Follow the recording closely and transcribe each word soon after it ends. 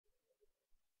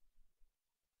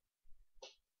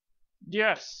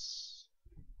Yes.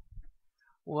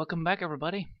 Welcome back,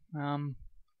 everybody. Welcome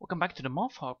back to the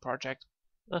Hawk project.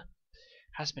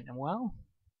 Has been a while.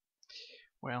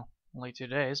 Well, only 2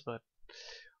 days, but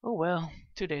oh well,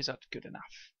 2 days are good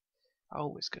enough.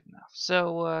 Always good enough.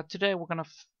 So today we're gonna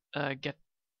get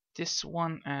this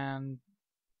one and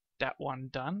that one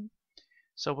done.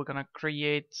 So we're gonna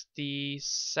create the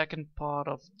second part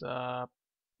of the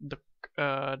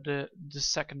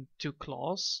second two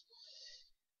claws.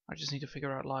 I just need to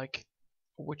figure out like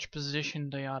which position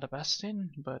they are the best in,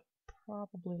 but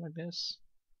probably like this.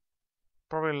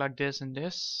 Probably like this and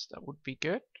this. That would be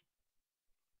good.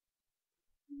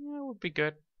 Yeah, it would be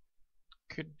good.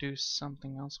 Could do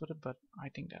something else with it, but I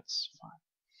think that's fine.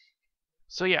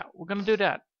 So yeah, we're gonna do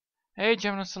that. Hey,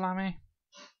 Gemini Salami.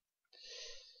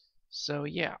 So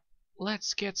yeah,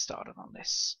 let's get started on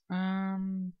this.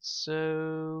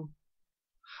 So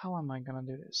how am I gonna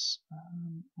do this? I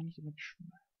need to make sure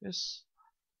this.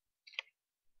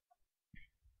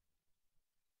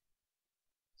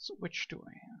 So which do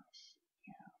I have?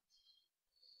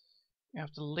 We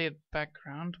have the lid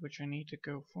background, which I need to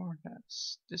go for.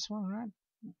 That's this one, right?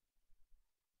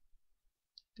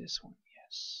 This one,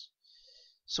 yes.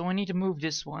 So I need to move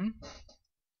this one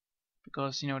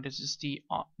because you know this is the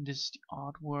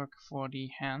artwork for the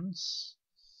hands.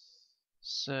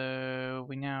 So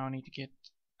we now need to get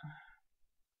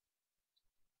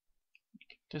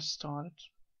this started.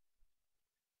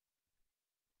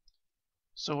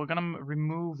 So we're gonna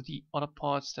remove the other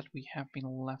parts that we have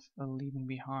been leaving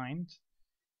behind,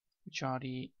 which are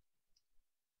the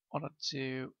other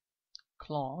two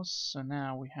claws. So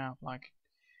now we have like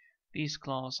these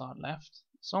claws are left.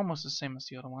 It's almost the same as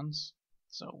the other ones.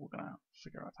 So we're gonna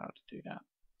figure out how to do that.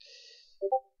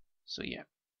 So yeah.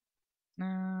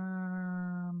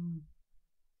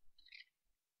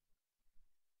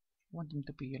 Want them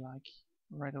to be like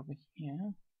right over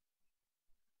here.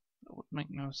 That would make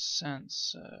no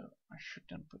sense, so I should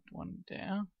then put one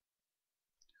there.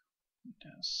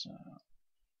 There's,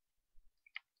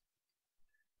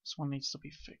 this one needs to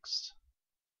be fixed.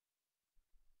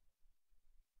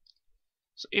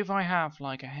 So if I have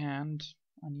like a hand,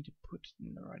 I need to put it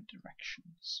in the right direction.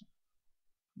 So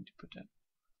I need to put that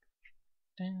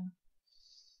there.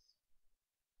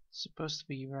 It's supposed to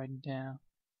be right there.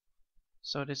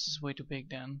 So this is way too big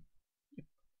then. Yep,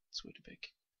 it's way too big.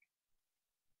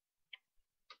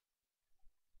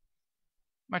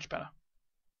 Much better.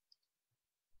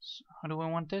 So how do I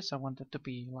want this? I want it to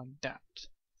be like that.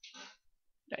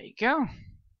 There you go.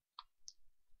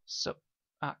 So,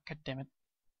 god damn it.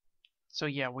 So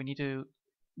yeah, we need to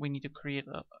create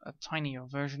a tinier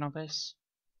version of this.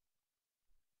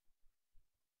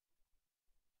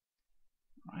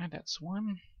 Alright, that's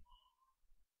one.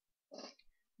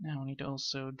 Now we need to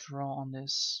also draw on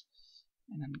this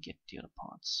and then get the other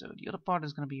part. So the other part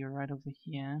is going to be right over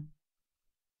here.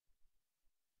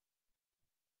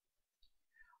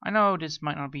 I know this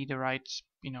might not be the right,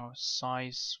 you know,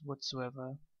 size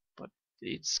whatsoever, but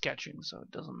it's sketching, so it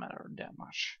doesn't matter that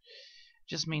much. It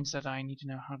just means that I need to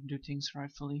know how to do things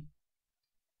rightfully.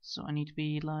 So I need to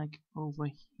be like over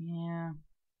here,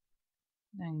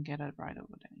 then get it right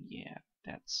over there. Yeah,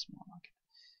 that's more like it.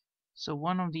 So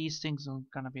one of these things are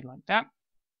gonna be like that,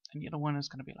 and the other one is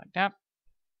gonna be like that,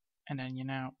 and then you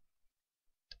know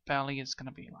the belly is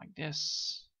gonna be like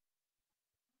this.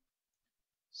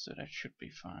 So that should be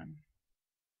fine.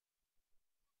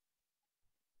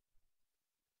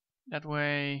 That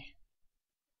way,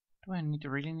 do I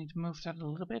really need to move that a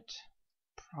little bit?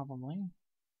 Probably.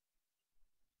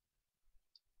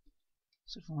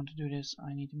 So if I want to do this,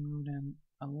 I need to move them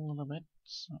a little bit.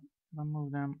 So I'll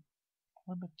move them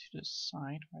a little bit to the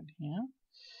side right here.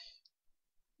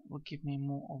 It will give me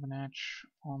more of an edge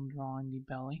on drawing the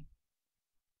belly.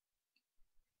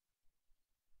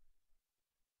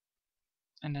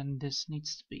 And then this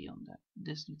needs to be on that.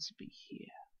 This needs to be here.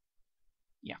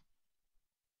 Yeah.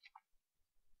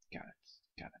 Got it.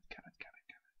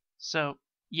 So,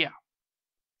 yeah.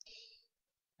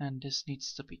 And this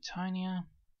needs to be tinier.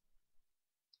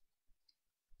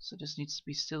 So this needs to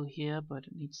be still here, but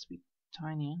it needs to be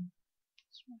tinier.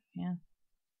 It's right here.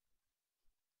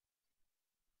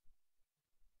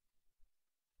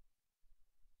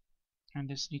 And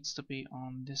this needs to be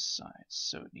on this side,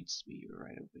 so it needs to be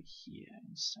right over here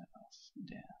instead of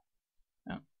there.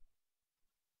 Oh.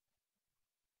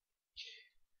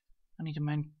 I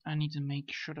need to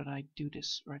make sure that I do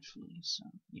this rightfully, so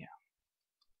yeah.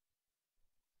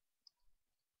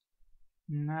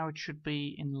 Now it should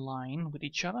be in line with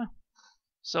each other.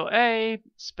 So hey,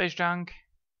 space junk.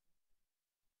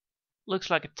 Looks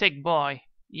like a tick boy.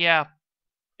 Yeah,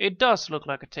 It does look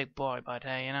like a tick boy, but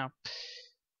hey, you know,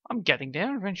 I'm getting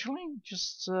there eventually.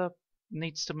 Just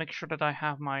needs to make sure that I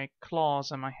have my claws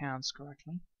and my hands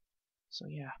correctly. So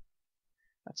yeah,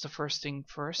 that's the first thing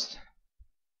first.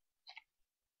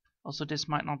 Also, this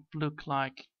might not look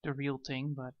like the real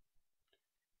thing, but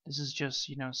this is just,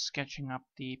 you know, sketching up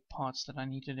the parts that I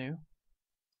need to do.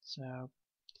 So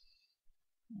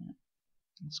yeah,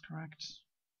 that's correct.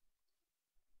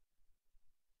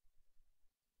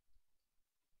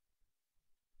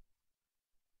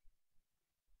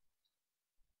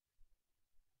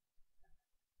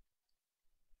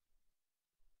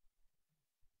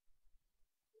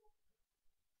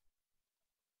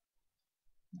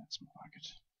 That's more like it.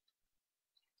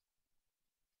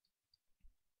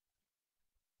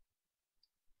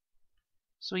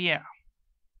 So yeah,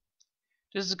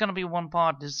 this is gonna be one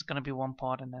part, this is gonna be one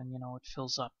part, and then, you know, it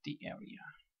fills up the area.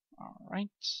 Alright,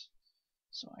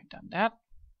 so I've done that.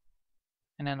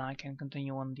 And then I can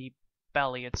continue on the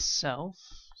belly itself,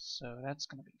 so that's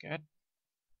gonna be good.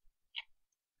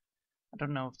 I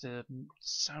don't know if the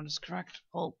sound is correct.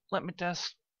 Well, let me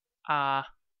test. It's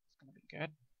gonna be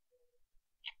good.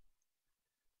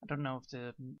 I don't know if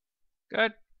the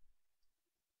good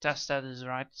test that is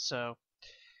right, so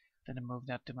didn't move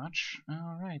that too much.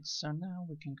 Alright, so now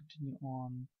we can continue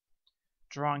on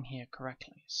drawing here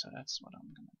correctly. So that's what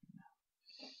I'm gonna do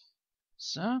now.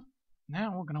 So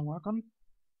now we're gonna work on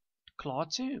claw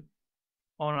 2.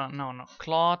 Oh no,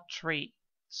 claw 3.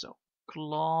 So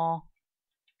claw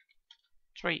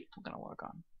 3 we're gonna work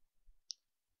on.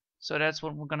 So that's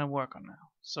what we're gonna work on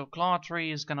now. So claw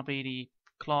 3 is gonna be the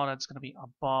claw that's gonna be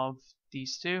above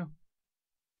these two.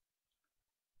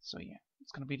 So yeah,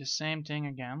 it's gonna be the same thing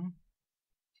again.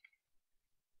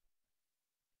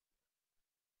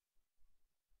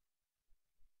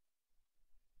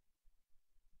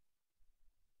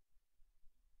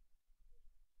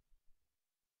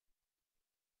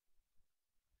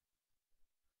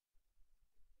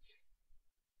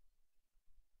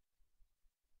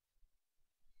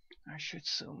 I should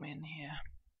zoom in here.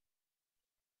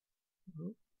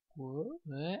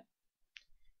 There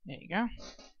you go.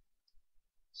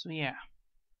 So yeah.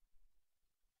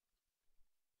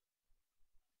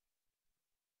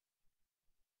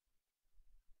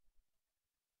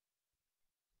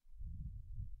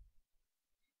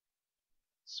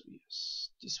 So yes,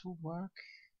 this will work.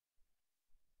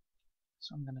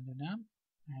 So I'm gonna do that.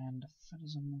 And the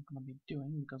feathers I'm not gonna be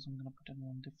doing because I'm gonna put it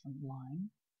on a different line.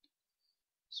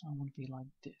 So I want to be like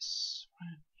this,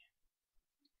 right?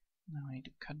 Now I need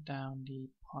to cut down the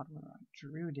part where I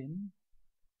drew it in.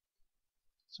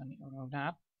 So I need to remove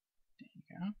that. There you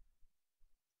go.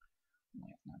 We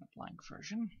have now a blank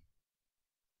version.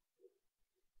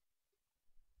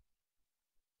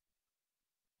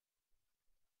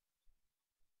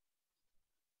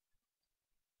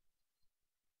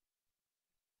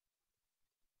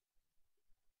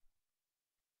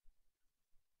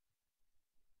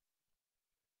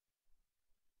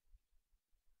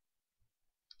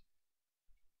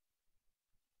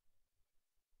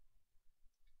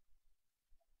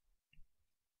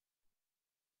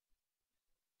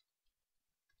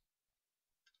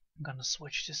 I'm gonna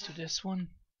switch this to this one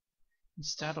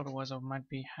instead, otherwise I might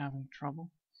be having trouble.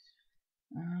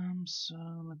 So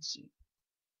let's see.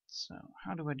 So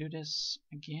how do I do this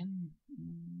again?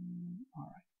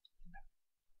 Alright.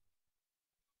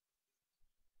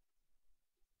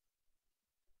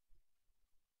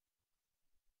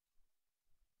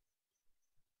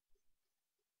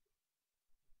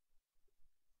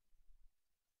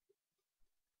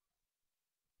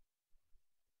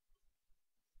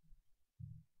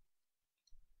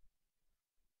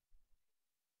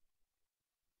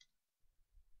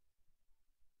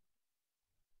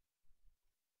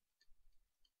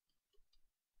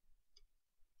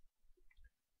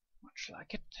 Much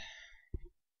like it.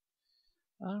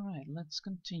 Alright, let's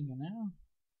continue now.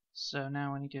 So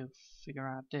now I need to figure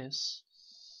out this.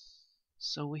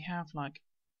 So we have like,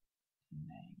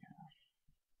 there you go.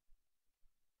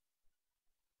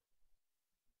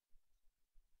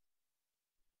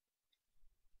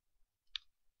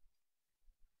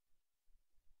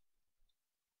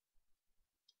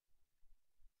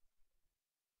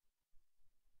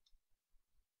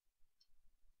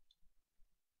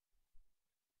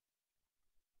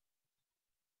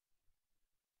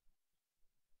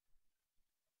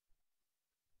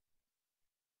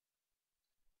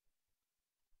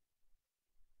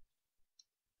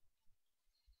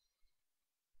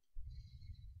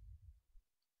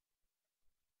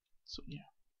 So yeah,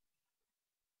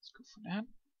 let's go for that.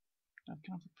 That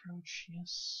kind of approach,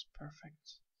 yes,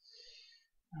 perfect.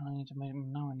 I need to make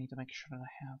now. I need to make sure that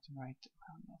I have the right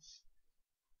amount of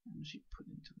energy put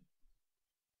into it.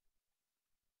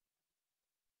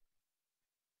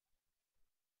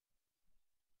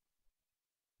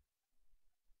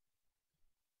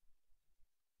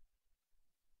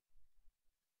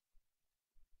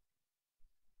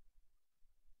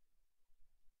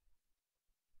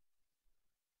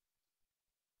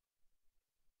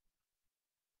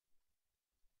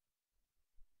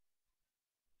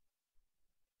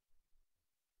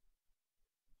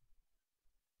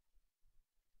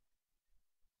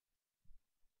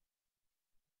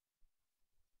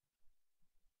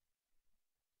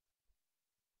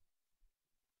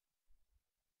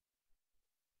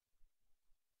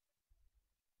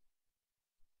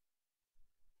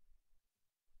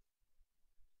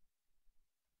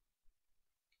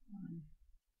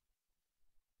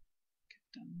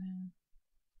 Get done there.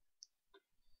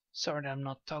 Sorry that I'm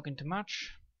not talking too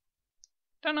much.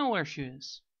 Don't know where she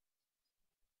is,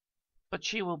 but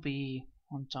she will be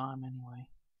on time anyway,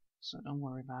 so don't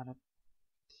worry about it.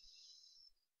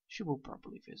 She will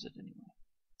probably visit anyway.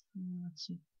 Let's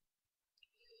see.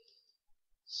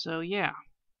 So yeah,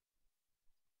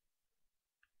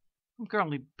 I'm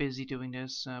currently busy doing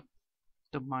this.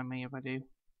 Don't mind me if I do.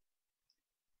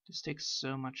 This takes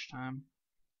so much time.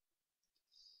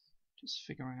 Just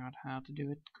figuring out how to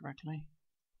do it correctly.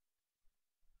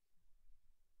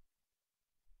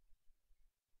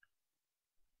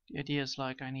 The idea is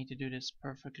like I need to do this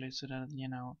perfectly so that, you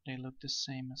know, they look the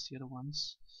same as the other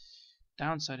ones.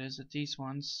 Downside is that these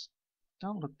ones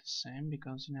don't look the same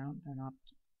because, you know, they're not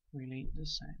really the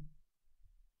same.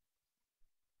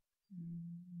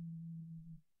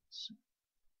 So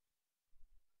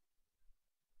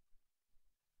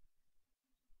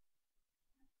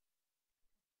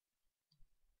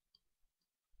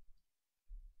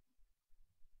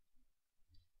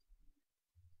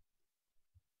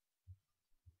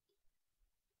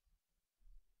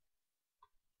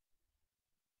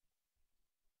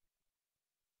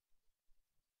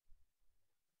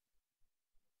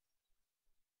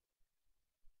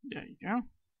there you go.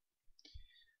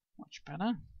 Much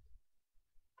better.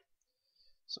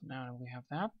 So now that we have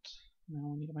that, now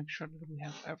we need to make sure that we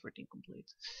have everything complete.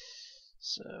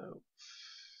 So,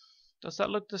 does that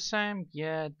look the same?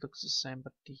 Yeah, it looks the same,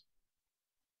 but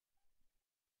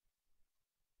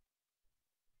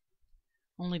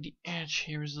only the edge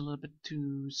here is a little bit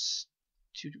too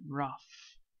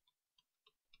rough.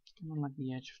 I don't like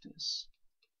the edge of this.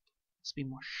 Let's be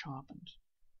more sharpened.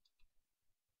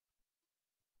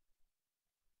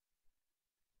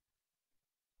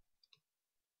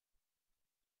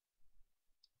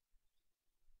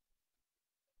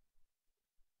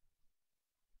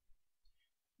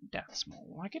 That's more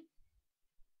like it.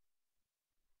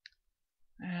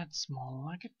 That's more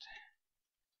like it.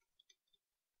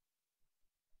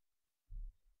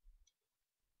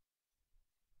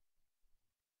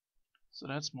 So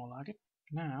that's more like it.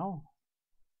 Now,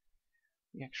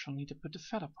 we actually need to put the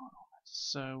feather part on it.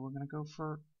 So we're gonna go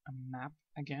for a map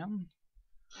again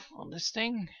on this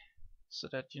thing, so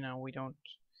that, you know, we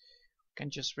can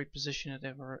just reposition it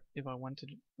if I want to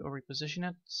reposition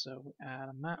it. So we add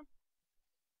a map.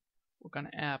 We're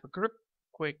gonna add a group,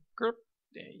 quick group.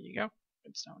 There you go.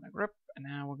 It's now in a group, and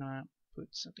now we're gonna put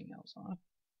something else on it.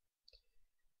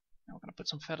 Now we're gonna put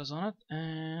some feathers on it,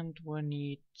 and we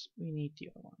need the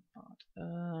other one part.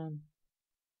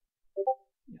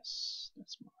 Yes,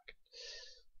 that's more like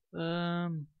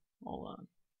it. Hold on.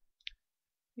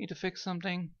 Need to fix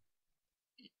something.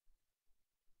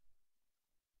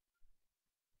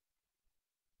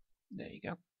 There you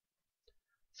go.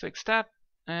 Fix that,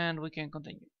 and we can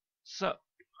continue. So,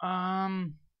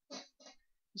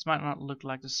 this might not look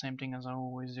like the same thing as I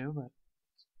always do, but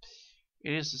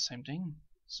it is the same thing.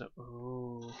 So,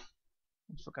 oh,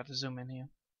 I forgot to zoom in here.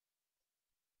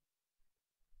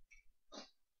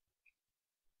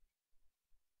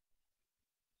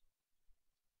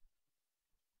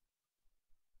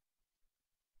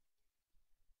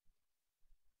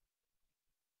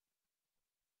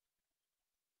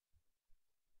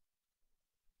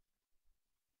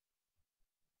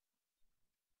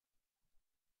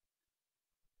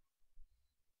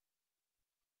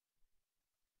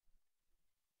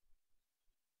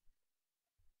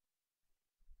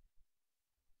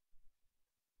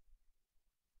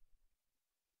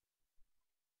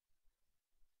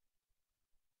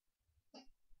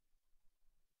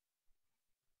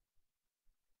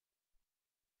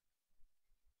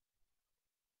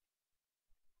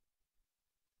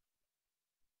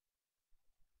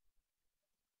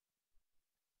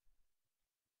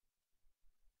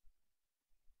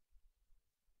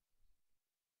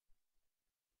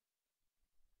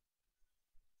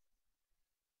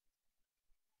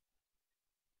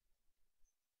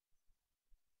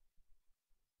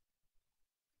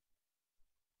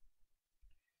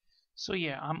 So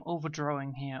yeah, I'm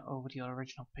overdrawing here over the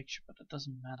original picture, but it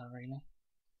doesn't matter really,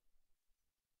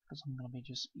 because I'm gonna be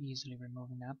just easily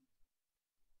removing that.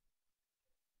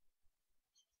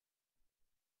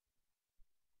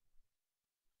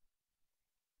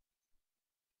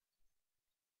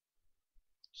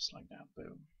 Just like that,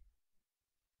 boom.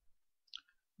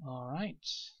 Alright,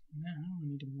 now we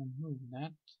need to remove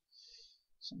that.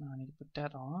 So now I need to put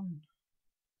that on.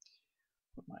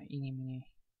 Put my eeny meeny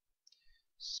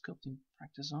sculpting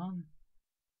practice on.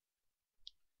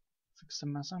 Fix the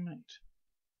mess I made.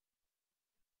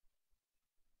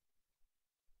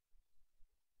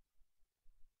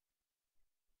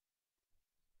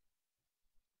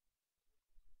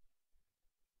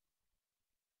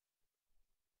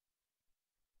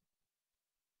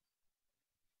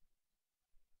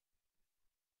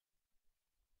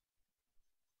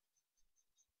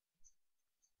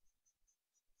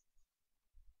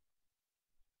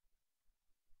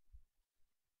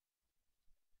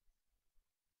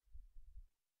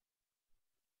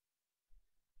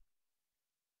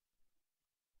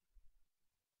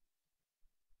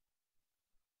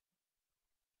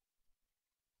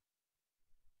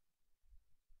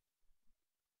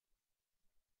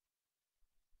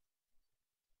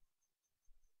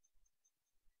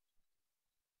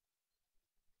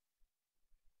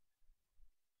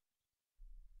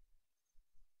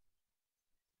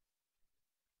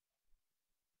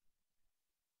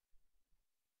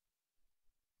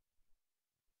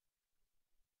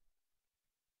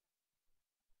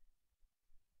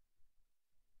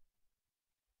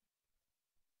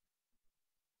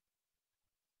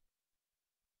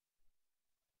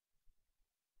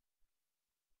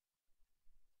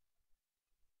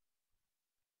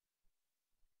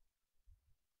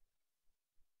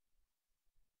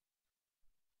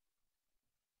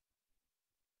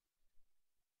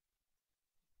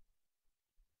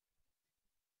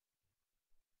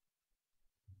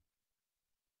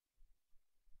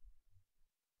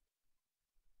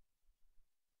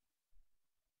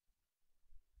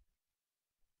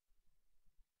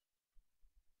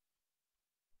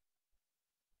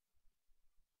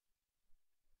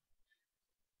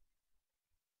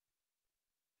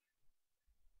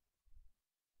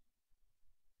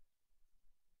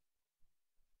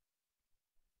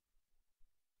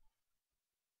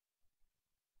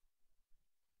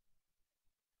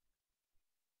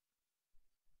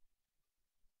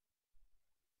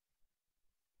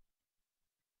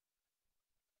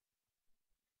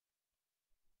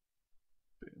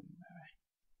 Boom.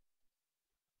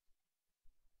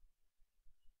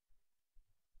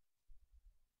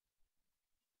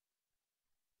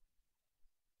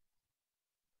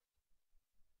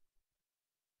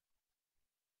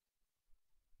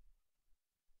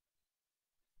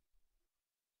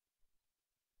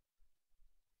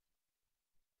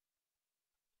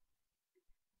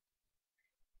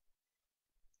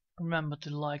 Remember to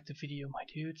like the video, my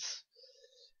dudes.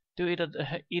 Do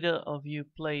either of you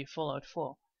play Fallout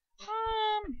 4?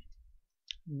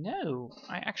 No,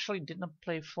 I actually did not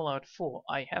play Fallout 4.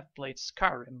 I have played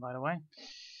Skyrim, by the way.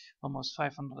 Almost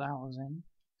 500 hours in.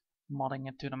 Modding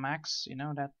it to the max, you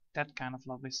know, that kind of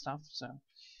lovely stuff. So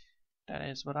that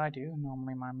is what I do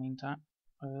normally in my meantime.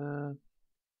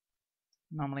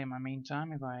 Normally in my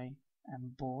meantime if I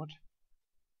am bored.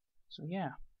 So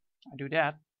yeah, I do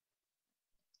that.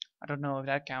 I don't know if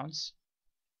that counts.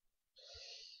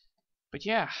 But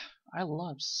yeah, I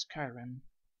love Skyrim.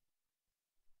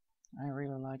 I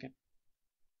really like it.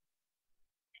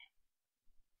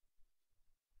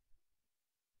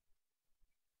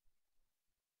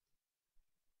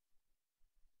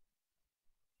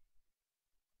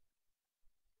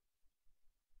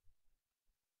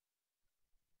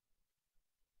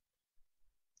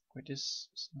 Wait, this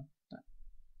is not that.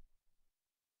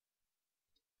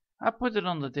 I put it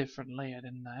on the different layer,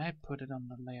 didn't I? I put it on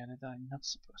the layer that I'm not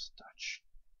supposed to touch.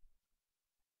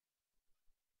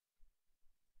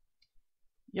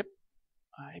 Yep,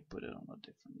 I put it on a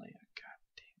different layer. God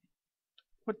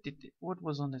damn it. What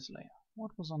was on this layer?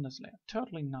 What was on this layer?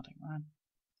 Totally nothing, right?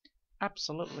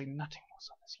 Absolutely nothing was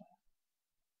on this layer.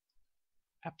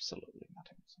 Absolutely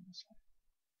nothing was on this layer.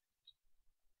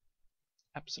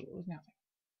 Absolutely nothing.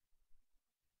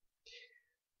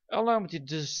 Allow me to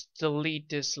just delete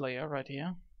this layer right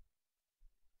here.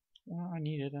 Well, I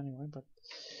need it anyway, but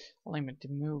allow me to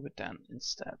move it then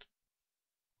instead.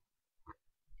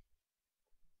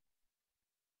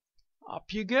 Up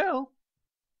you go!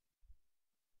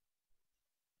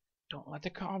 Don't let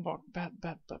the cardboard bat.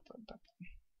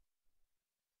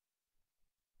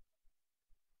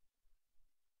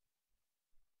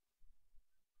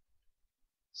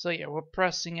 So yeah, we're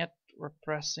pressing it we're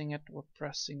pressing it, we're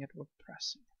pressing it, we're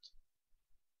pressing it.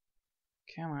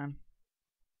 Come on.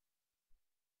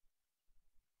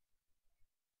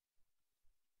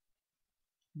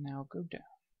 Now go down.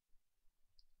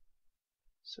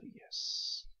 So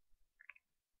yes.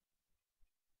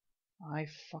 I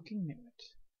fucking knew it.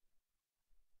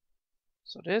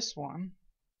 So this one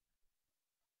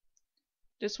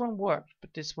worked,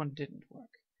 but this one didn't work.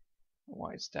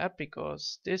 Why is that?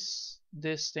 Because this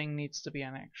thing needs to be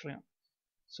an actually on.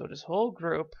 So this whole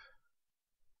group,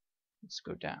 let's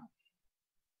go down.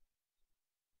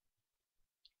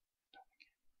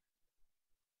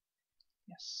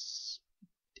 Yes.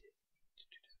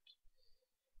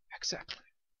 Exactly.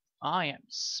 I am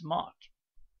smart.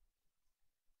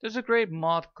 There's a great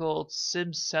mod called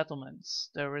Sim Settlements.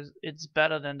 It's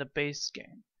better than the base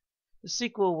game. The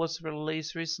sequel was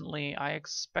released recently. I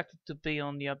expect it to be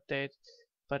on the update,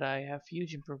 but I have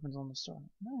huge improvements on the story.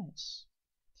 Nice.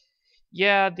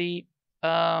 Yeah, the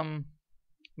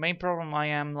main problem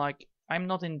I'm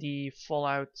not in the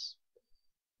Fallout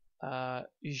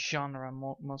genre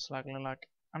most likely. Like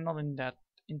I'm not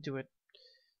into it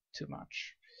too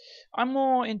much. I'm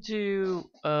more into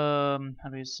how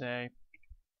do you say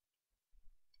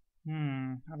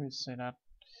that?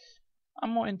 I'm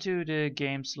more into the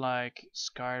games like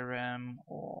Skyrim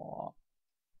or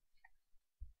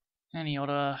any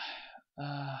other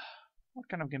what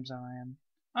kind of games am I in?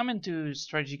 I'm into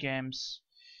strategy games.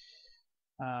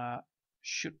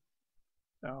 Shoot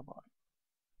oh boy.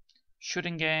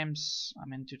 Shooting games,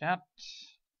 I'm into that.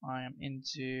 I am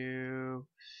into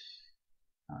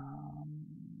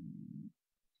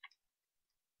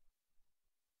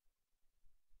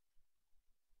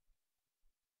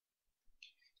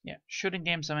yeah, shooting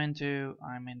games I'm into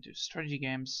strategy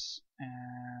games,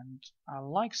 and I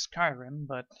like Skyrim,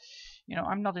 but you know,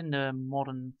 I'm not in the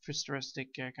modern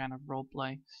futuristic kind of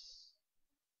roleplay.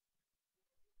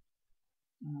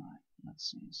 Alright, let's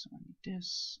see, so I need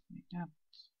this, I need that.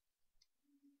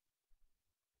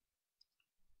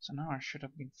 So now I should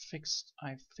have been fixed.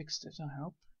 I fixed it, I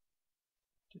hope.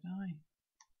 Did I?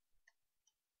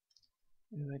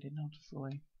 Oh, I did not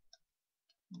fully.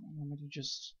 Let me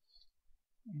just,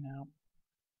 you know,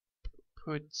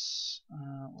 put, wait.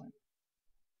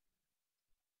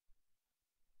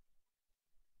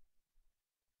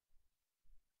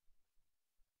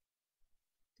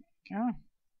 Okay.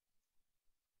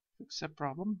 Fix that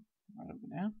problem right over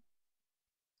there.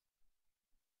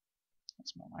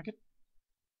 That's more like it.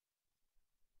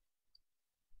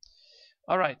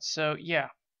 Alright, so yeah.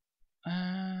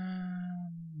 I'm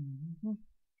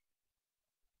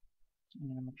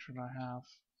gonna make sure I have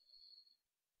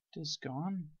this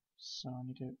gone. So I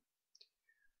need to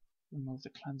remove the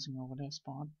cleansing over there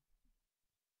spot.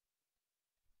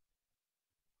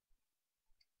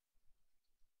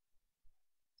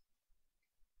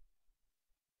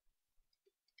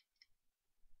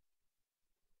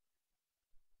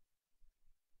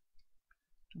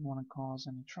 Don't want to cause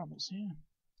any troubles here.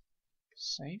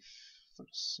 Safe for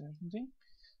 70.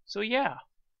 So yeah.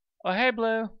 Oh hey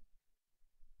Blue.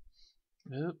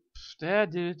 Oops, there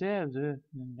you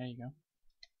go.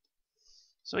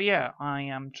 So yeah, I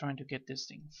am trying to get this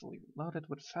thing fully loaded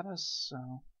with feathers,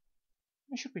 so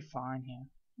I should be fine here.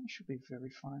 I should be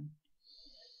very fine.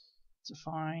 It's a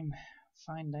fine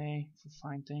day for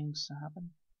fine things to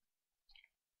happen.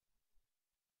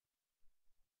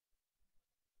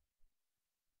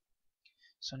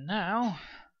 So now,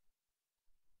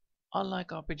 I like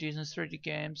RPGs and strategy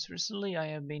games. Recently I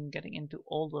have been getting into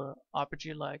older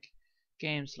RPG-like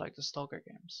games like the Stalker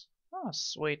games. Oh,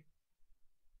 sweet.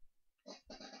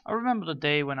 I remember the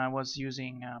day when I was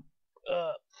using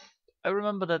I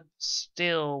remember that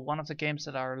still one of the games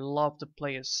that I love to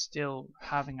play is still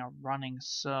having a running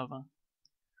server,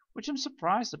 which I'm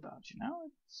surprised about. You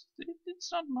know,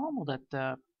 it's not normal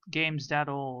that games that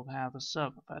old have a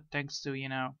server, but thanks to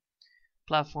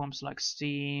platforms like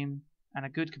Steam and a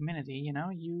good community,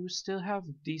 you still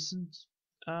have decent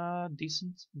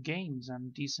games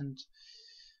and decent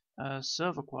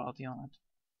server quality on it.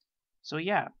 So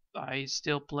yeah, I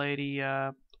still play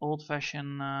the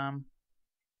old-fashioned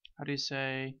how do you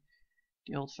say,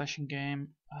 the old-fashioned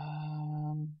game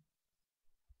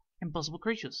Impossible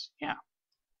Creatures. Yeah,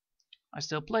 I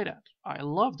still play that. I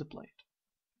love to play it,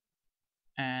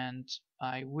 and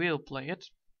I will play it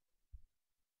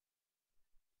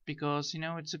because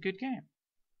it's a good game.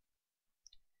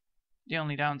 The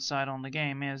only downside on the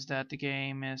game is that the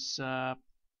game is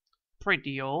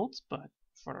pretty old, but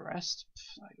for the rest,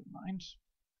 I don't mind.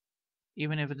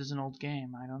 Even if it is an old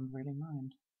game, I don't really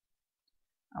mind.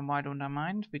 And why don't I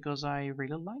mind? Because I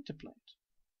really like to play it.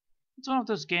 It's one of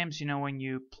those games, you know, when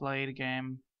you play the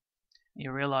game,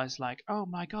 you realize like, oh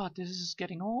my god, this is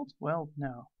getting old? Well,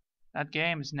 no. That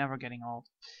game is never getting old.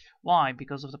 Why?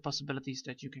 Because of the possibilities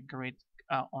that you can create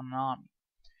on an army.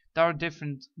 There are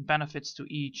different benefits to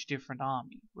each different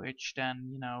army, which then,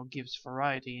 you know, gives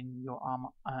variety in your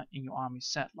army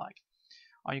set. Like,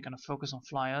 are you gonna focus on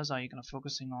flyers? Are you gonna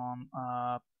focusing on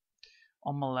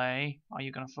melee? Are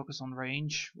you gonna focus on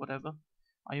range? Whatever.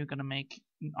 Are you gonna make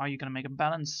a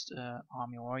balanced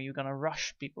army, or are you gonna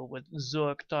rush people with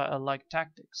Zerg like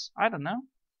tactics? I don't know.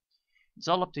 It's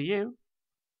all up to you.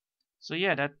 So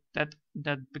yeah, that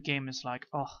game is like,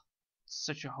 oh,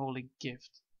 such a holy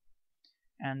gift,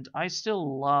 and I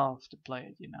still love to play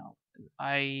it. You know,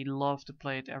 I love to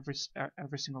play it every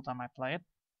single time I play it,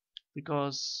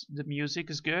 because the music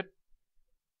is good,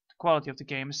 the quality of the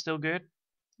game is still good,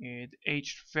 it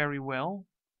aged very well,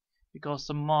 because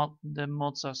the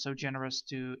mods are so generous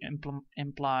to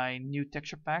imply new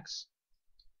texture packs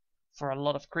for a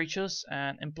lot of creatures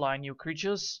and imply new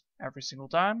creatures every single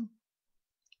time,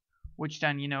 which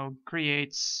then, you know,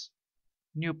 creates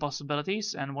new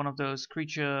possibilities. And one of those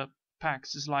creature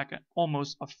packs is like an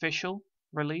almost official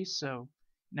release, so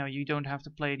you know, you don't have to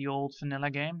play the old vanilla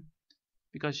game,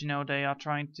 because you know they are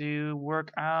trying to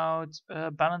work out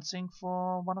balancing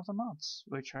for one of the mods,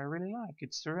 which I really like.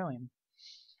 It's Cerulean.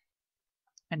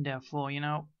 And therefore, you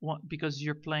know, because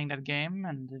you're playing that game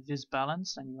and it is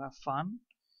balanced and you have fun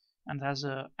and has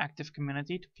a active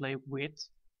community to play with,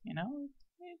 you know,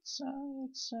 it's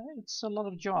a lot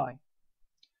of joy.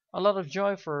 A lot of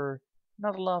joy for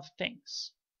not a lot of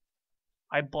things.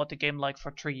 I bought the game like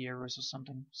for €3 or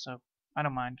something, so I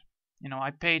don't mind. You know,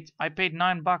 I paid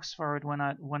 $9 for it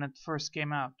when it first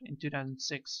came out in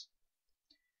 2006,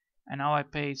 and now I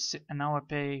pay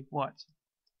what?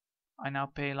 I now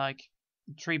pay like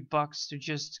 $3 to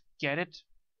just get it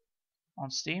on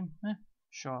Steam.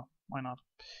 Sure, why not?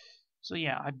 So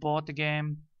yeah, I bought the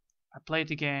game. I played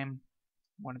the game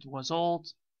when it was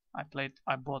old. I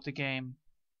bought the game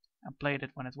and played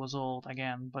it when it was old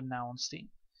again, but now on Steam.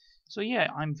 So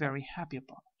yeah, I'm very happy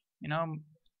about it. You know,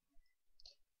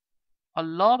 a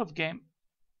lot of games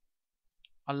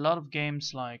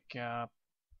like a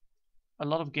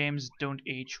lot of games don't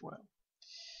age well.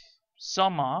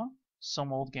 Some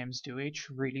old games do age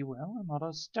really well and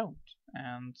others don't.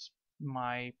 And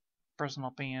my personal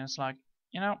opinion is like,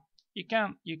 you know, you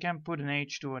can put an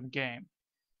age to a game,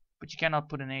 but you cannot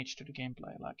put an age to the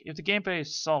gameplay. Like, if the gameplay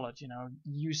is solid, you know,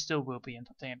 you still will be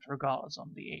entertained regardless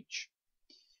of the age,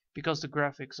 because the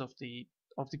graphics of the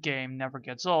game never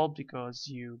gets old, because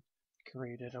you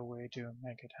created a way to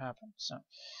make it happen. So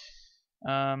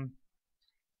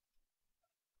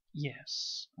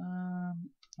yes, I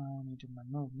need to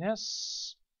remove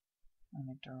this. I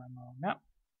need to remove that.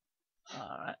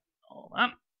 Alright, hold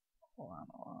on.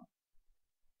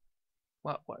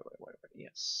 Wait.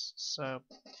 Yes. So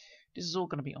this is all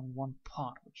gonna be on one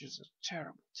part, which is a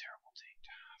terrible thing to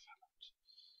have.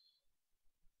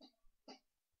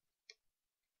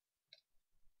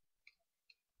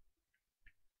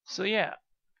 So yeah,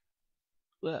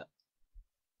 well,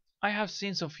 I have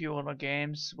seen some few other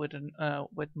games with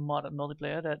modded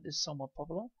multiplayer that is somewhat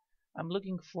popular. I'm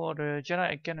looking for the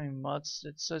Jedi Academy mods.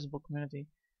 It's a sizable community.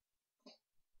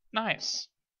 Nice.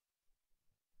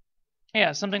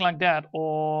 Yeah, something like that.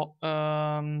 Or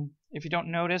if you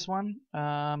don't know this one,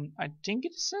 I think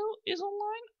it still is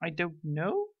online. I don't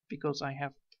know, because I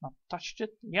have not touched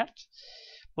it yet.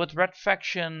 But Red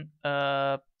Faction,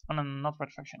 oh no, not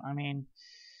Red Faction. I mean,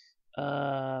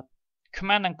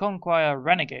 Command and Conquer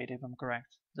Renegade, if I'm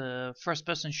correct, the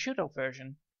first-person shooter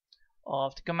version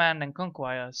of the Command and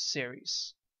Conquer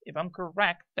series. If I'm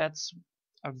correct, that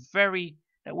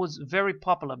was very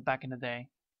popular back in the day.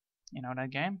 You know that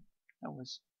game? That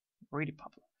was really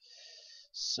popular.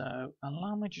 So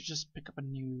allow me to just pick up a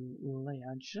new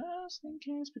layer just in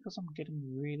case, because I'm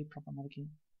getting really problematic here.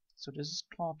 So this is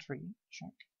claw 3,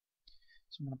 check.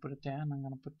 So I'm gonna put it there, and I'm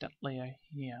gonna put that layer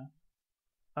here.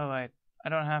 Oh wait, I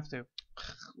don't have to.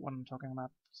 What I'm talking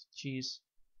about. Jeez.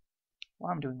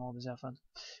 Why I'm doing all this effort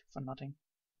for nothing.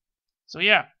 So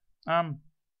yeah,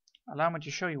 allow me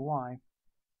to show you why.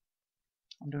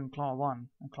 I'm doing claw 1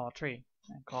 and claw 3.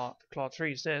 And claw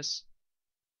 3 is this.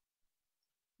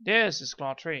 This is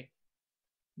claw 3,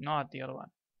 not the other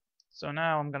one. So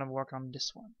now I'm gonna work on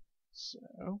this one.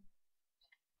 So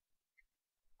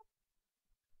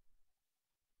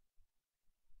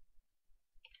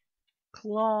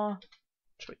claw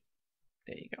 3.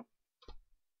 There you go.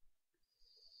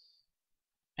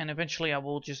 And eventually I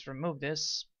will just remove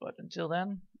this, but until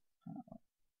then,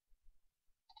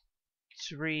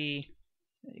 3.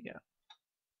 There you go.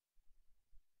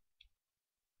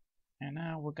 And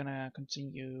now we're gonna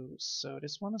continue. So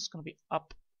this one is gonna be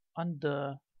up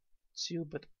under 2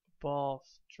 but above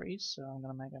 3. So I'm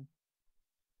gonna make a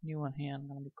new one here. I'm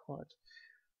gonna call it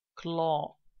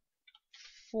Claw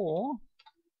 4.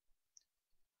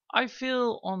 I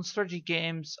feel on strategy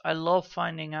games, I love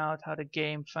finding out how the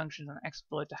game functions and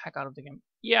exploit the heck out of the game.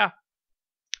 Yeah,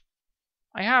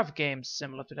 I have games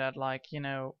similar to that, like, you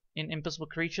know, in Impossible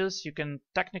Creatures, you can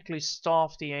technically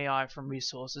starve the AI from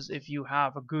resources if you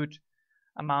have a good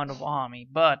amount of army,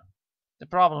 but the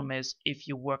problem is if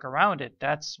you work around it,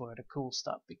 that's where the cool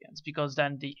stuff begins, because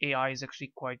then the AI is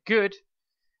actually quite good,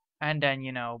 and then,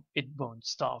 you know, it won't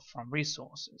starve from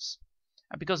resources.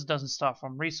 And because it doesn't starve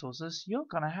from resources, you're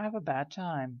gonna have a bad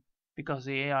time, because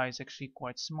the AI is actually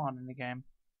quite smart in the game.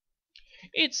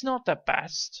 It's not the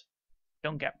best,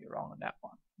 don't get me wrong on that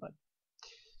one, but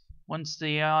once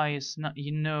the AI is not,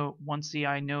 you know, once the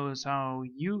AI knows how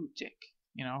you tick,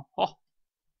 you know, oh,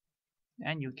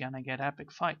 then you're gonna get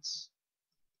epic fights.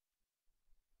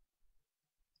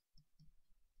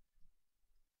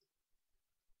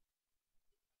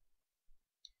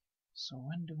 So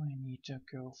when do I need to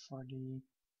go for the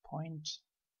point?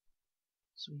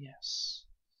 So yes,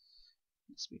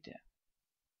 let's be there.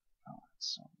 Alright,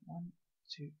 so 1,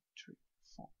 2, 3,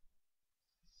 4,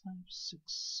 5, 6,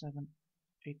 7,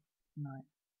 8, 9,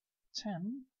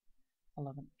 10,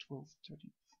 11, 12,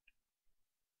 13,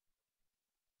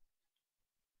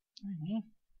 14.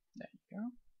 There you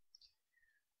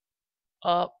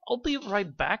go. I'll be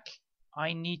right back.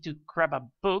 I need to grab a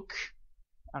book.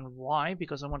 And why?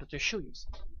 Because I wanted to show you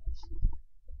something.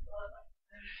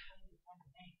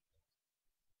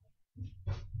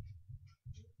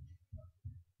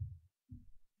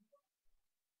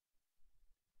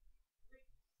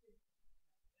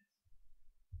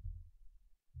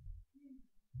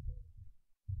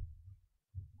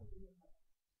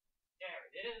 There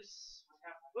it is. I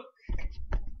have my book.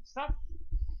 Stop.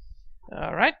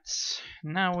 Alright,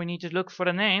 now we need to look for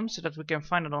the name so that we can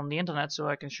find it on the internet so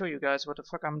I can show you guys what the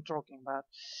fuck I'm talking about.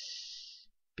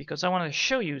 Because I want to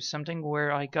show you something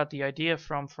where I got the idea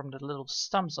from the little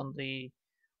stumps on the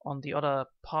other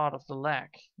part of the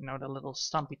leg. You know, the little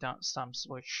stumpy stumps,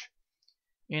 which,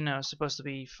 you know, supposed to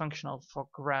be functional for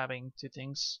grabbing to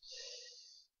things.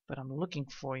 But I'm looking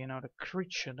for, you know, the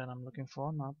creature that I'm looking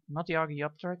for, not the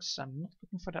Archaeopteryx. I'm not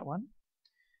looking for that one.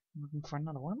 I'm looking for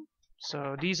another one.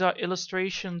 So these are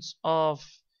illustrations of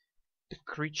the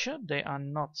creature. They are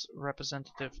not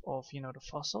representative of, you know, the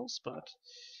fossils, but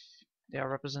they are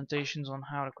representations on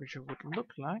how the creature would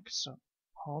look like. So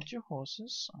hold your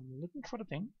horses. I'm looking for the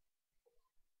thing.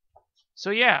 So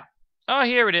yeah. Oh,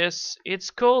 here it is. It's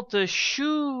called the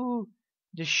Shuvuia.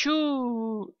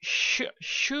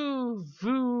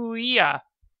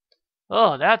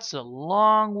 Oh, that's a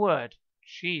long word.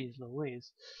 Jeez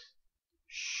Louise.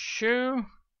 Shuvuia.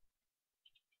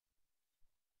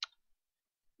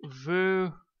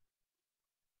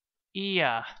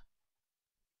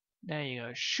 There you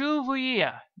go.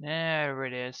 Shuvuia. There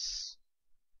it is.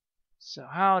 So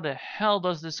how the hell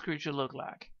does this creature look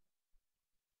like?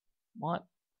 What?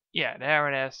 Yeah,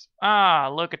 there it is. Ah,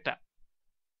 look at that.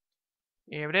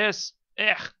 Here it is.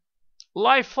 Ugh.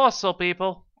 Live fossil,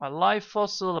 people. A live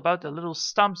fossil about the little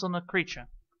stumps on the creature.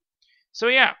 So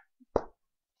yeah,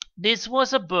 this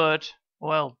was a bird,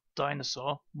 well,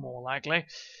 dinosaur, more likely,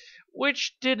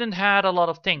 which didn't have a lot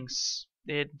of things.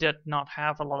 It did not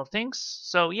have a lot of things.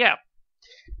 So yeah,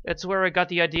 that's where I got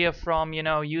the idea from, you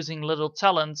know, using little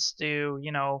talents to,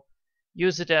 you know,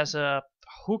 use it as a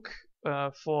hook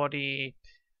for the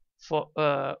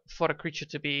creature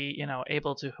to be, you know,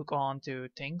 able to hook on to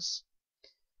things.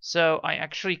 So I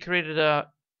actually created a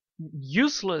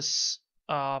useless.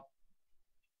 I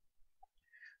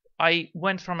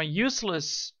went from a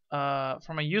useless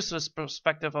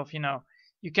perspective of, you know,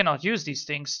 you cannot use these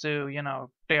things to, you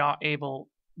know, they are able.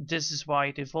 This is why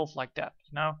it evolved like that.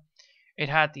 You know, it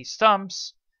had these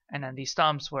stumps, and then these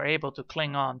stumps were able to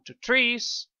cling on to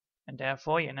trees, and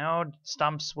therefore, you know,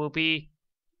 stumps will be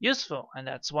useful, and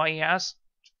that's why he has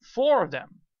 4 of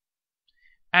them.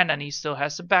 And then he still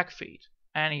has the back feet,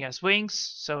 and he has wings,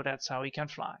 so that's how he can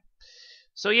fly.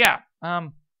 So yeah, I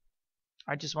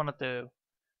just wanted to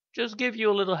just give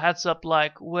you a little heads up,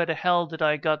 like where the hell did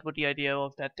I got with the idea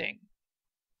of that thing.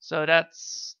 So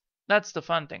that's the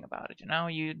fun thing about it, you know.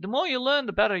 The more you learn,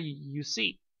 the better you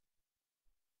see.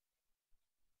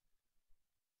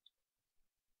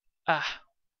 Ah.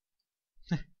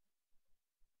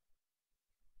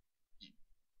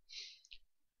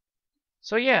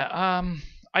 So yeah,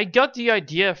 I got the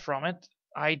idea from it,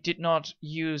 I did not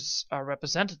use a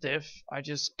representative. I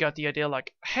just got the idea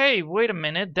like, hey, wait a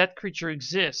minute, that creature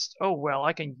exists. Oh well,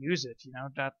 I can use it. You know,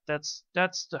 that's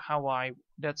how I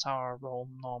roll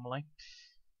normally.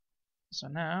 So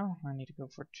now I need to go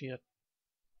for tier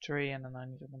 3, and then I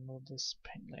need to remove this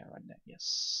paint layer right there.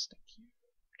 Yes, thank you.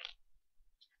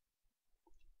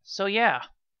 So yeah,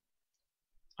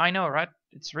 I know, right?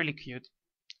 It's really cute.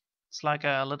 It's like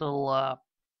a little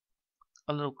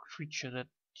creature that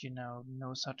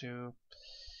knows how to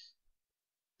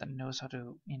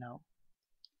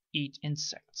eat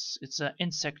insects. It's an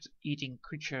insect-eating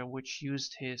creature which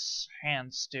used his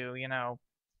hands to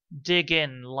dig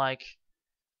in like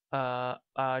a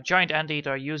giant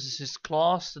anteater uses his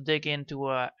claws to dig into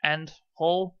a ant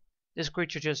hole. This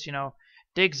creature just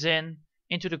digs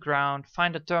into the ground,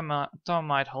 find a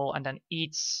termite hole, and then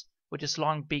eats with his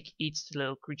long beak, eats the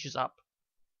little creatures up.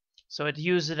 So it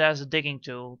uses it as a digging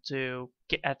tool to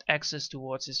get access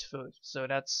towards his food. So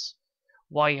that's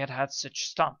why it had such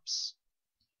stumps.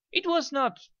 It was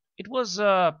not. It was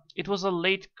a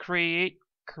late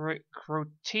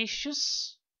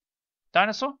Cretaceous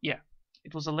dinosaur. Yeah,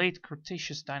 it was a late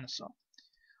Cretaceous dinosaur.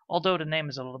 Although the name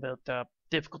is a little bit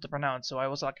difficult to pronounce, so I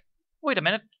was like, wait a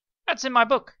minute, that's in my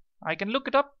book. I can look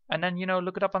it up, and then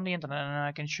look it up on the internet, and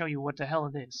I can show you what the hell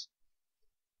it is.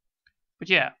 But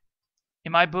yeah,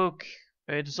 in my book,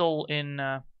 it's all in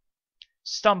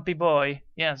Stumpy Boy.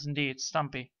 Yes, indeed,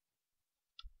 Stumpy.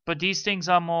 But these things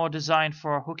are more designed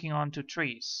for hooking onto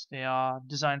trees. They are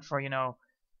designed for,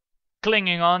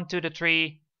 clinging onto the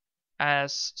tree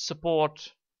as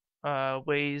support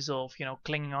ways of,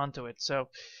 clinging onto it. So,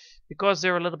 because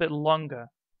they're a little bit longer,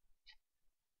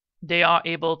 they are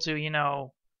able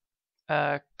to,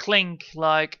 cling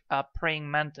like a praying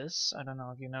mantis. I don't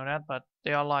know if you know that, but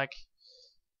they are like,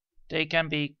 they can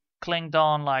be clinged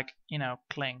on like,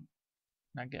 cling,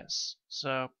 I guess.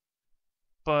 So,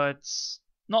 but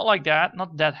not like that,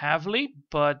 not that heavily,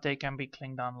 but they can be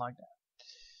clinged on like that.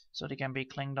 So they can be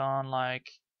clinged on like,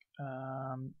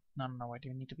 no, wait,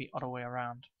 you need to be other way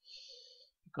around.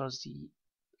 Because the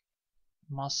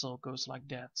muscle goes like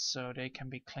that, so they can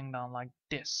be clinged on like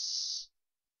this.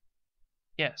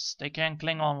 Yes, they can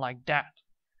cling on like that.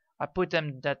 I put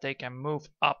them that they can move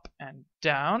up and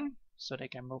down, so they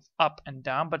can move up and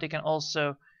down, but they can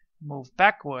also move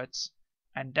backwards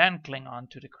and then cling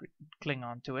onto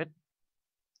it.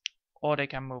 Or they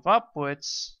can move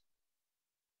upwards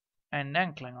and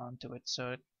then cling onto it.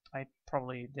 So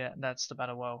that's the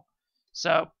better way.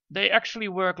 So they actually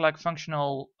work like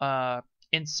functional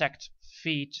insect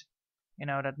feet,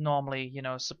 that normally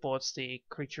supports the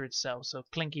creature itself. So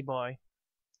Clinky Boy,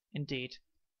 indeed,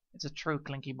 it's a true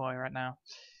Clinky Boy right now.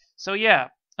 So yeah,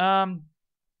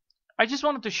 I just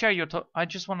wanted to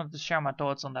share my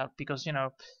thoughts on that because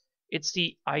it's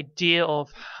the idea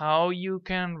of how you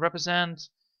can represent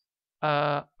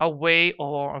a way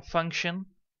or a function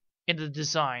in the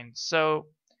design. So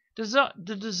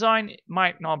the design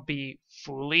might not be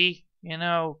fully,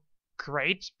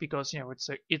 great because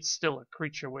it's still a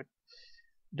creature with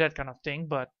that kind of thing,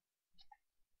 but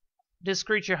this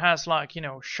creature has like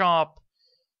sharp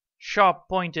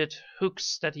pointed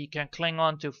hooks that he can cling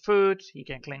onto food, he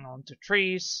can cling onto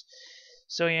trees.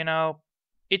 So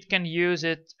it can use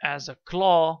it as a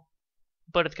claw,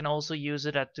 but it can also use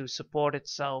it to support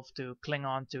itself, to cling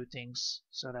on to things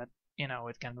so that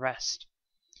it can rest.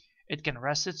 It can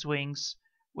rest its wings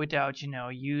without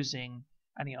using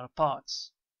any other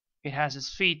parts. It has its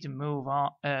feet to move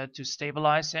on to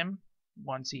stabilize him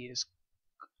once he is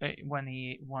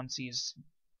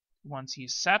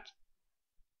set,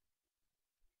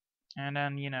 and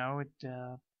then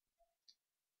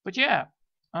but yeah,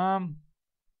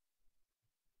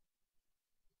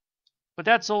 but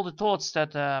that's all the thoughts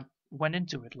that went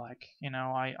into it. Like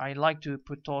I like to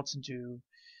put thoughts into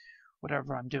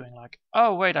whatever I'm doing. Like,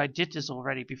 oh wait, I did this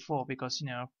already before, because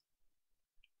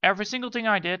every single thing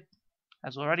I did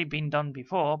has already been done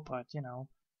before. But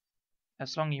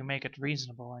as long as you make it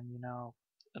reasonable and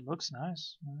it looks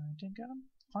nice, I think I'm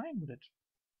fine with it.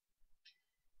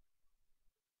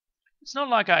 It's not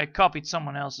like I copied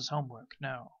someone else's homework.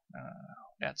 No,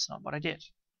 that's not what I did.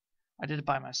 I did it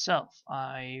by myself.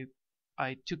 I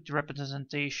took the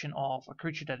representation of a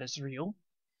creature that is real,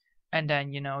 and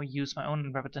then use my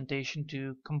own representation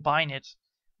to combine it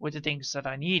with the things that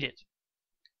I needed.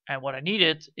 And what I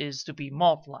needed is to be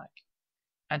moth-like,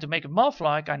 and to make it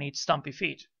moth-like I need stumpy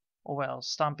feet, or well,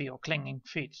 stumpy or clinging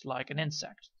feet like an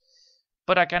insect.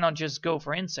 But I cannot just go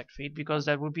for insect feet because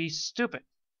that would be stupid.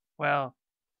 Well,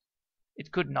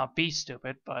 it could not be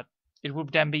stupid, but it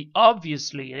would then be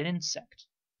obviously an insect,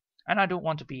 And I don't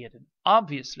want to be it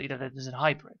obviously that it is a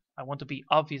hybrid. I want to be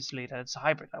obviously that it's a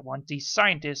hybrid. I want these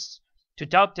scientists to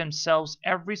doubt themselves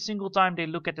every single time they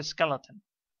look at the skeleton.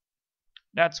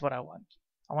 That's what I want.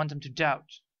 I want them to doubt.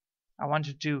 I want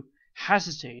them to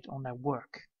hesitate on their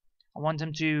work. I want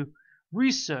them to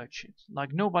research it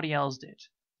like nobody else did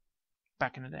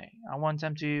back in the day. I want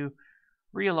them to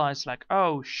realize like,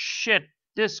 oh shit,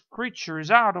 this creature is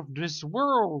out of this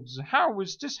world. How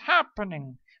is this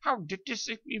happening? How did this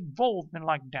evolve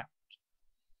like that?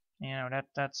 You know,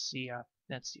 that's the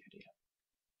idea.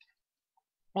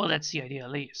 Well, that's the idea at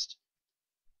least.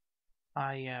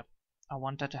 I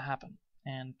want that to happen,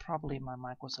 and probably my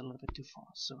mic was a little bit too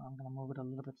fast, so I'm gonna move it a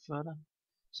little bit further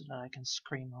so that I can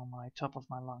scream on my top of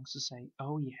my lungs to say,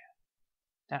 "Oh yeah,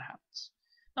 that happens."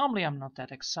 Normally I'm not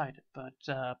that excited, but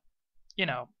you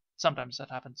know, sometimes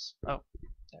that happens. Oh,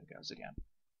 there it goes again.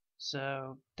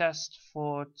 So test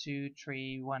 4, 2,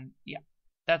 3, 1. Yeah,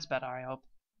 that's better. I hope.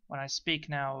 When I speak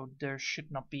now, there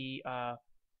should not be a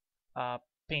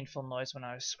painful noise when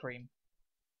I scream.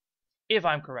 If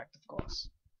I'm correct, of course.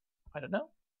 I don't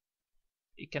know.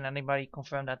 Can anybody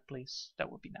confirm that, please? That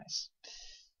would be nice.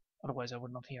 Otherwise, I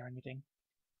would not hear anything.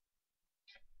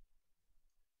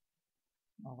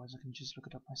 Otherwise, I can just look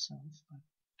it up myself, but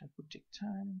that would take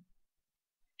time.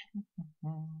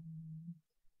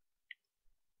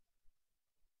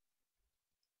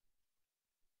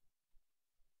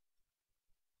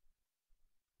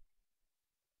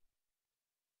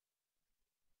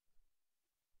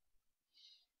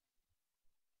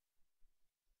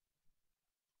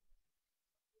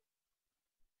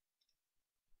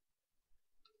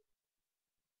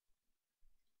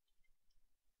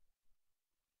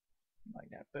 Like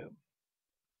that, boom.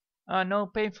 No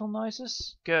painful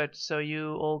noises? Good, so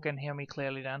you all can hear me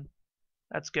clearly then.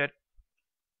 That's good.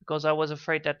 Because I was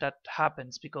afraid that that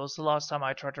happens, because the last time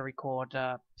I tried to record,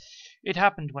 it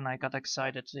happened when I got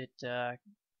excited.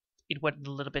 It went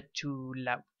a little bit too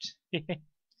loud.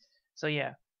 So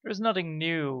yeah, there's nothing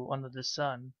new under the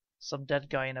sun. Some dead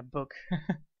guy in a book.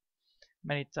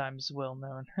 Many times well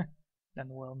known. Then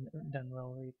well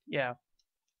read. Yeah,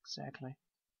 exactly.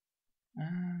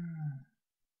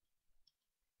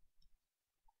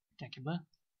 Thank you, bud.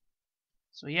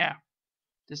 So yeah,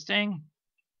 this thing,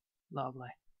 lovely.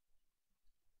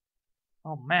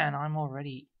 Oh man, I'm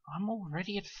already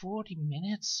at 40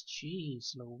 minutes.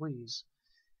 Jeez Louise.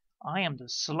 I'm the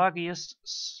sluggiest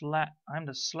snail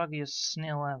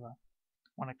ever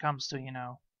when it comes to, you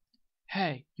know,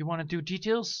 hey, you want to do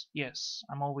details? Yes,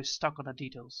 I'm always stuck on the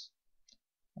details.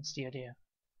 That's the idea.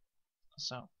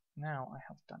 So now I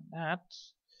have done that.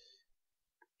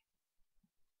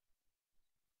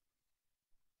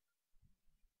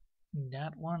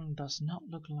 That one does not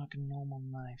look like a normal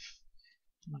knife,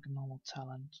 like a normal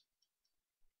talent.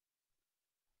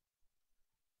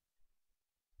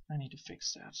 I need to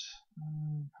fix that.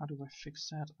 How do I fix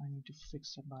that? I need to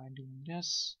fix that by doing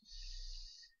this.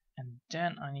 And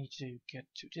then I need to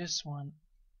get to this one.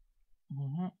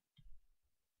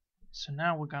 So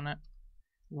now we're gonna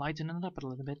lighten it up a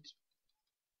little bit.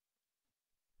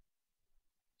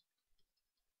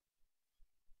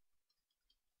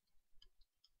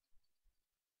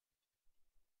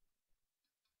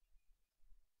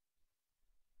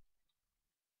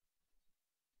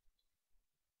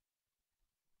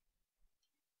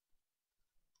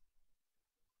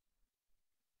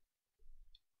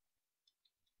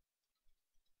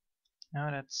 Now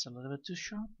that's a little bit too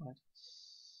sharp, but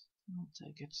I'll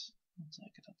take it. I'll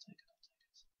take it.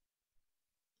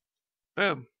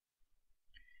 Boom!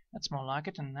 That's more like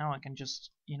it, and now I can just,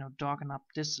 you know, darken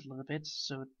up this a little bit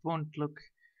so it won't look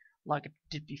like it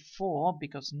did before,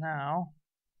 because now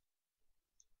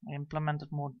I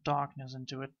implemented more darkness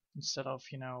into it instead of,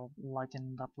 you know,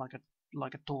 lighting it up like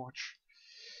a torch.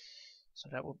 So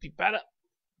that would be better.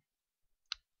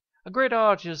 A great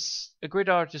artist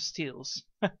steals.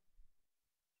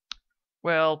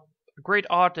 Well, a great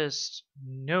artist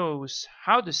knows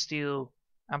how to steal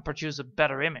and produce a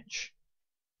better image.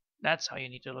 That's how you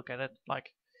need to look at it.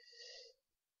 Like,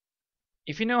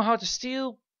 if you know how to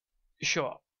steal,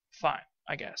 sure, fine,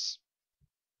 I guess.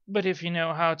 But if you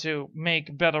know how to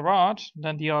make better art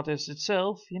than the artist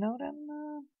itself, you know,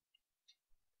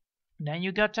 then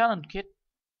you got talent, kid.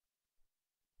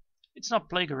 It's not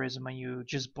plagiarism when you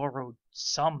just borrow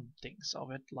some things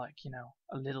of it, like, you know,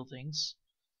 a little things.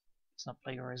 It's not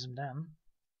plagiarism then.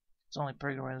 It's only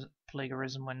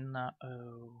plagiarism when,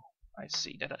 oh, I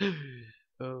see that.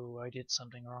 Oh, I did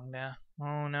something wrong there.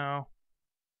 Oh no.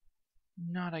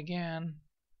 Not again.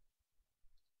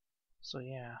 So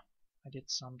yeah, I did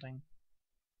something.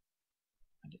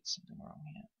 wrong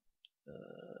here.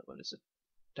 What is it?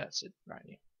 That's it right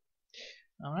here.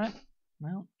 Alright,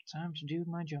 well, time to do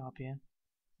my job here.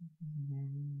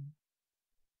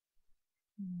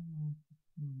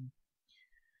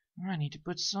 I need to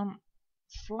put some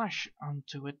flesh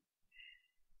onto it.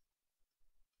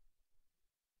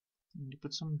 I need to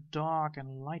put some dark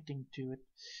and lighting to it,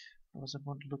 otherwise it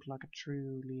won't look like a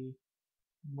truly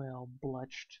well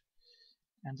bludged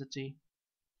entity.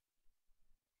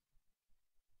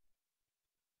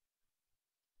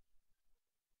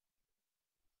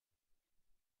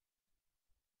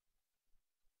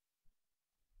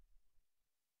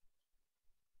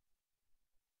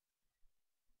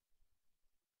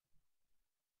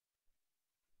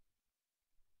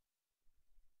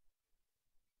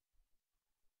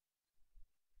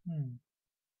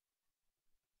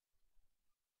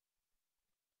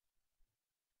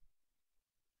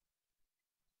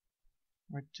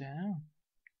 Right there.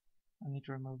 I need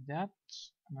to remove that,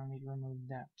 and I need to remove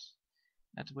that.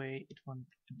 That way it will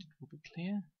be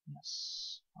clear.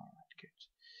 Yes. Alright,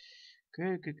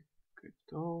 good. Good.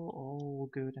 Go all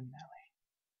good and melly.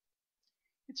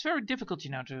 It's very difficult,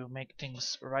 you know, to make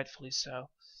things rightfully so.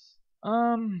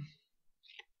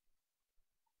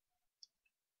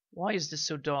 Why is this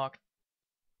so dark?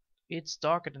 It's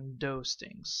darker than those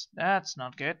things. That's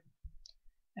not good.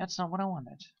 That's not what I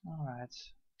wanted. Alright,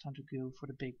 time to go for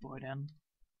the big boy then.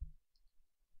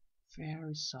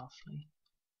 Very softly.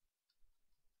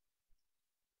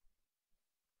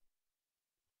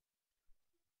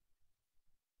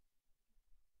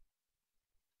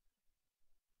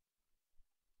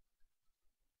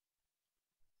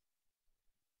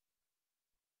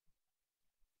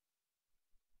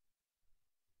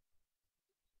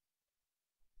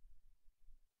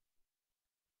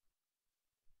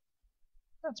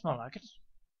 That's more like it.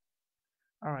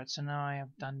 Alright, so now I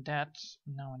have done that.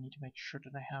 Now I need to make sure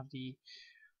that I have the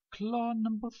claw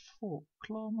number 4,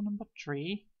 claw number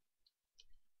 3.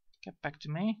 Get back to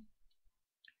me.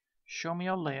 Show me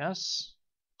your layers.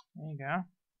 There you go.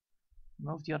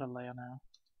 Move the other layer now.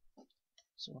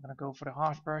 So we're gonna go for the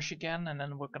harsh brush again, and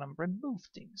then we're gonna remove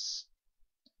things,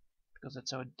 because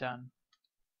that's how it's done.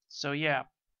 So yeah,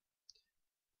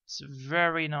 it's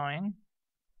very annoying,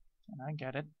 and I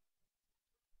get it.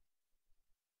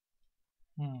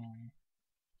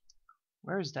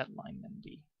 Where is that line then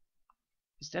be?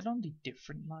 Is that on the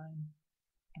different line?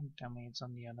 Don't tell me it's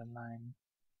on the other line.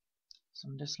 It's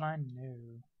on this line?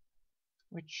 No.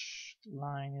 Which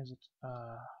line is it?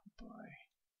 Boy.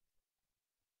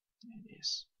 It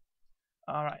is.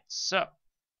 Alright, so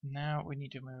now we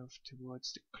need to move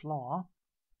towards the claw.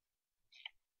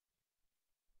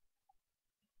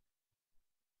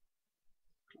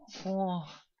 Claw 4.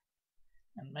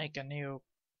 And make a new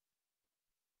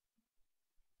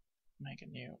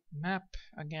map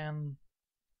again.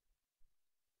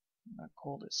 I'm gonna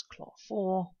call this claw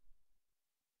 4.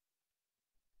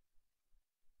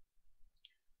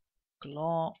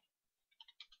 Claw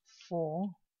 4.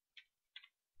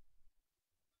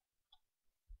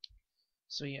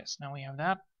 So yes, now we have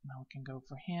that. Now we can go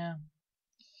for here.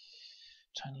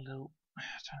 Tiny little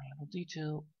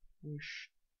detail. Whoosh,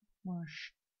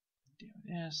 whoosh. There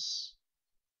it is.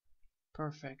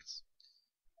 Perfect.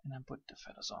 And then put the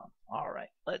feathers on. Alright,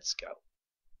 let's go.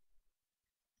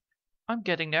 I'm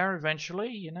getting there eventually,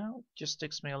 you know. It just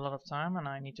takes me a lot of time, and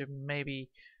I need to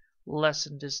maybe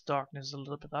lessen this darkness a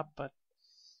little bit up, but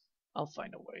I'll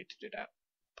find a way to do that.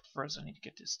 But first I need to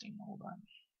get this thing all done.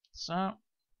 So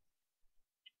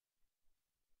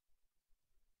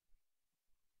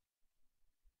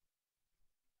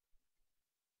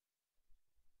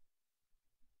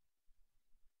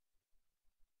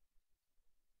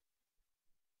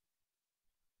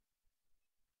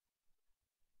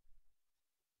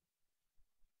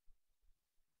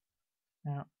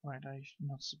yeah, right, I'm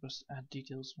not supposed to add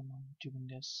details when I'm doing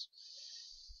this.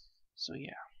 So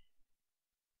yeah.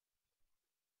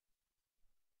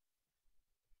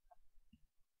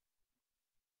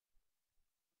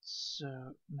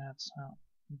 So that's how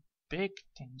big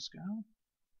things go.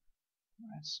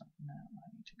 Right, so now I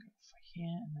need to go for here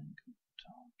and then go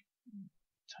dark,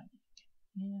 tiny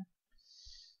here.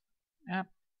 Up,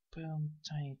 boom,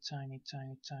 tiny, big, tiny,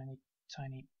 big,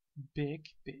 tiny,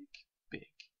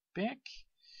 big,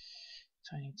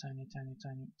 tiny,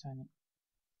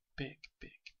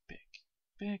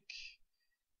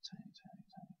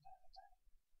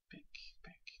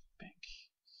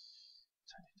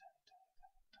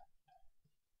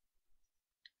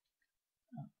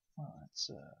 oh,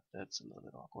 well, that's a little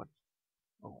bit awkward.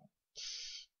 Oh,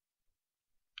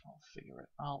 I'll figure it.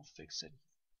 I'll fix it.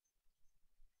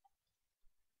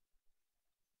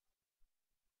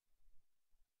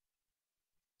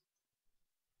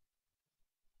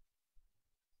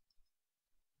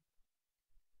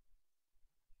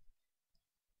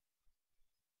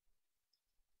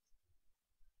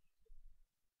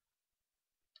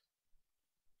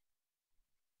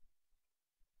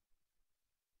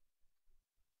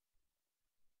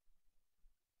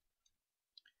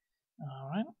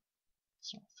 Alright,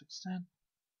 so I'll fix that.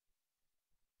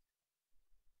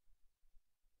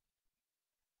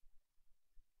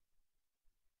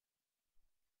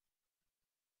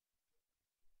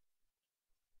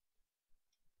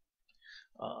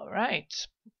 Alright,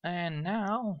 and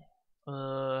now,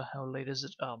 how late is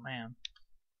it? Oh man,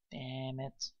 damn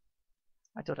it.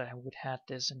 I thought I would have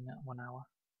this in 1 hour.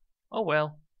 Oh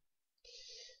well.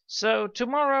 So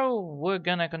tomorrow we're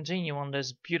gonna continue on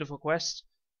this beautiful quest.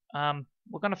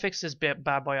 We're gonna fix this bad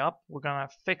boy up. We're gonna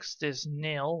fix this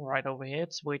nail right over here.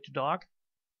 It's way too dark.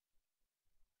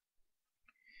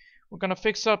 We're gonna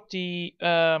fix up the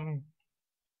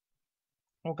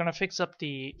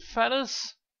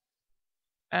feathers,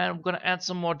 and we're gonna add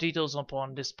some more details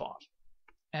upon this part.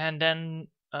 And then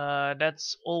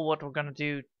that's all what we're gonna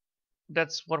do.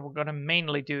 That's what we're gonna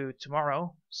mainly do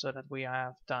tomorrow, so that we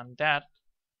have done that.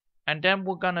 And then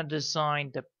we're gonna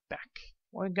design the back.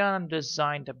 We're gonna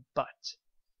design the butt,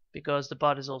 because the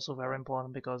butt is also very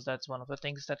important, because that's one of the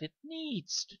things that it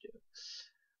needs to do.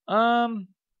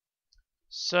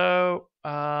 So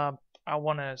I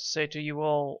want to say to you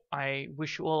all, I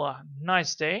wish you all a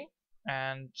nice day,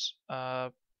 and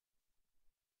oh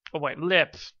wait,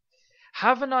 lip.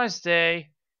 Have a nice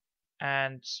day,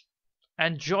 and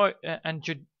enjoy and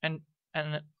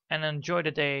enjoy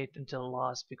the day until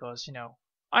last, because you know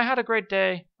I had a great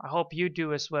day. I hope you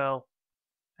do as well,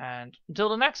 and until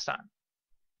the next time.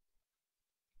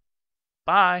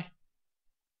 Bye.